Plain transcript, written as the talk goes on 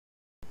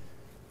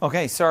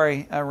Okay,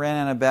 sorry, I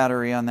ran out of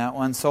battery on that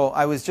one. So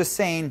I was just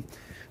saying,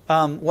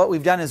 what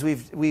we've done is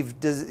we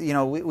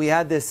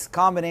had this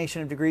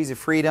combination of degrees of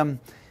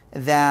freedom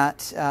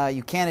that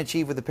you can't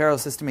achieve with the parallel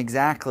system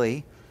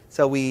exactly.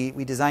 So we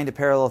designed a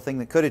parallel thing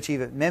that could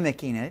achieve it,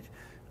 mimicking it,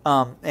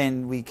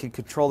 and we could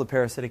control the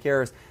parasitic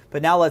errors.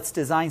 But now let's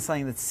design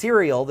something that's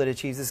serial that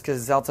achieves this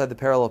because it's outside the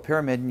parallel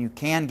pyramid, and you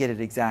can get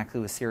it exactly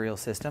with serial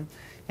system.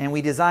 And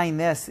we designed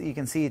this. You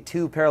can see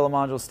two parallel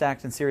modules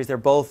stacked in series. They're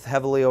both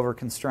heavily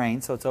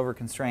over-constrained, so it's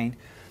over-constrained.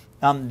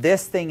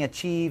 This thing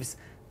achieves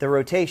the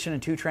rotation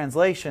and two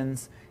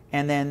translations,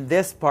 and then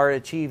this part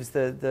achieves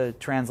the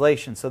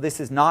translation. So this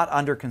is not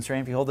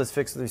under-constrained. If you hold this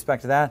fixed with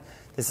respect to that,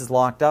 this is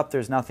locked up.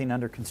 There's nothing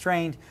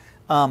under-constrained.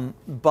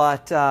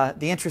 But the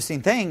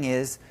interesting thing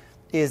is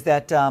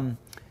that,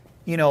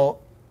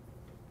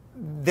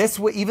 this,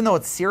 even though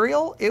it's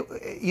serial,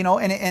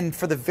 and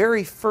for the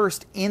very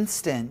first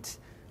instant,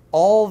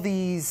 all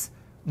these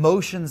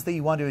motions that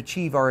you want to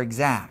achieve are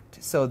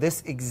exact. So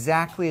this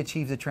exactly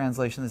achieves the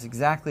translation, this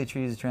exactly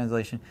achieves the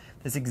translation,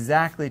 this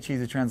exactly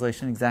achieves the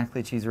translation,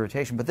 exactly achieves the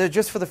rotation. But they're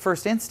just for the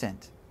first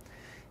instant.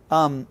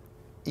 So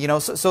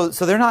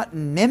they're not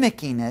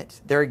mimicking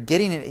it, they're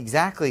getting it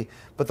exactly.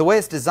 But the way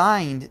it's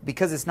designed,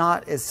 because it's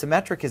not as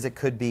symmetric as it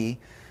could be,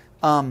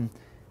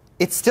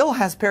 it still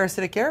has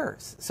parasitic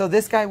errors. So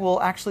this guy will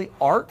actually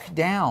arc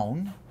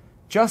down,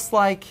 just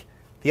like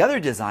the other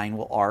design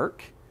will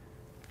arc.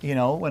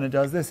 When it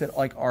does this, it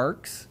like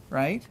arcs,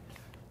 right?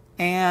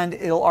 And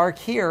it'll arc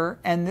here,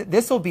 and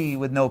this will be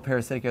with no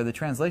parasitic error, the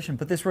translation,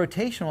 but this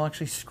rotation will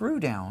actually screw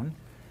down,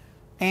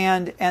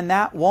 and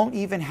that won't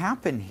even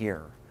happen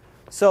here.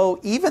 So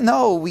even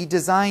though we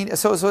designed,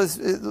 so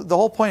the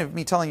whole point of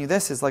me telling you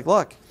this is like,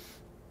 look,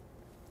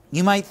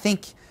 you might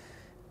think,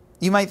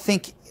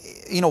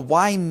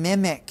 why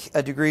mimic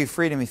a degree of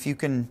freedom if you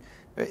can,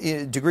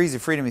 degrees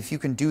of freedom if you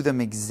can do them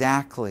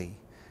exactly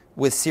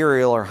with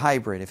serial or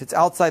hybrid? If it's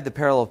outside the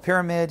parallel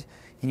pyramid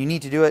and you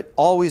need to do it,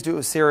 always do it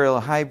with serial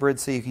or hybrid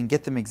so you can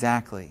get them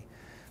exactly.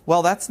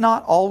 Well, that's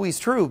not always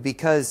true,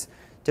 because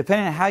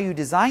depending on how you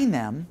design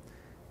them,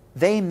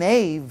 they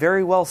may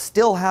very well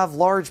still have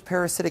large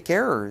parasitic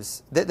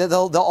errors.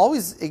 They'll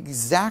always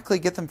exactly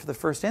get them for the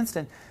first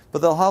instant,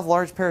 but they'll have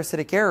large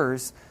parasitic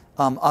errors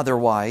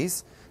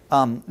otherwise.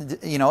 And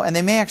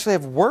they may actually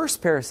have worse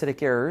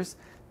parasitic errors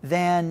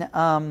than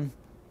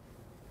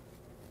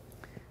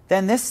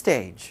this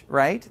stage,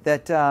 right?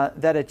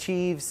 That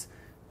achieves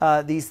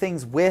these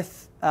things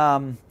with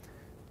that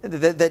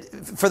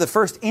for the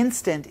first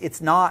instant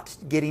it's not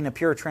getting a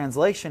pure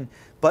translation,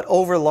 but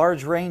over a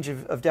large range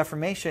of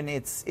deformation,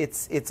 it's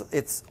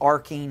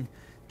arcing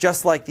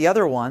just like the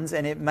other ones,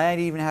 and it might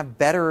even have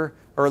better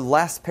or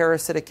less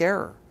parasitic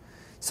error.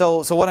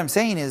 So what I'm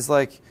saying is,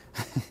 like,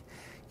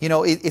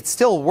 it's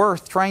still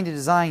worth trying to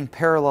design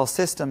parallel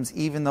systems,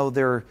 even though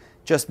they're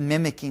just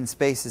mimicking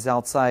spaces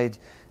outside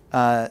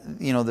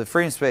the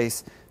freedom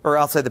space or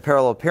outside the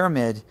parallel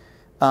pyramid,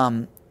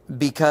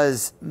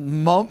 because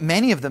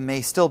many of them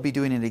may still be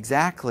doing it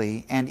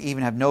exactly and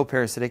even have no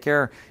parasitic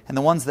error, and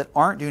the ones that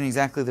aren't doing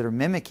exactly, that are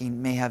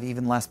mimicking, may have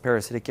even less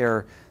parasitic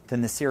error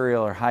than the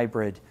serial or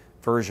hybrid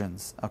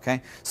versions.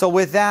 Okay, so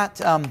with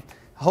that,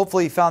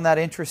 hopefully you found that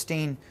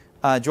interesting.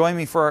 Join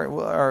me for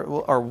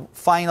our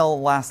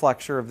final last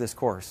lecture of this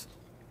course.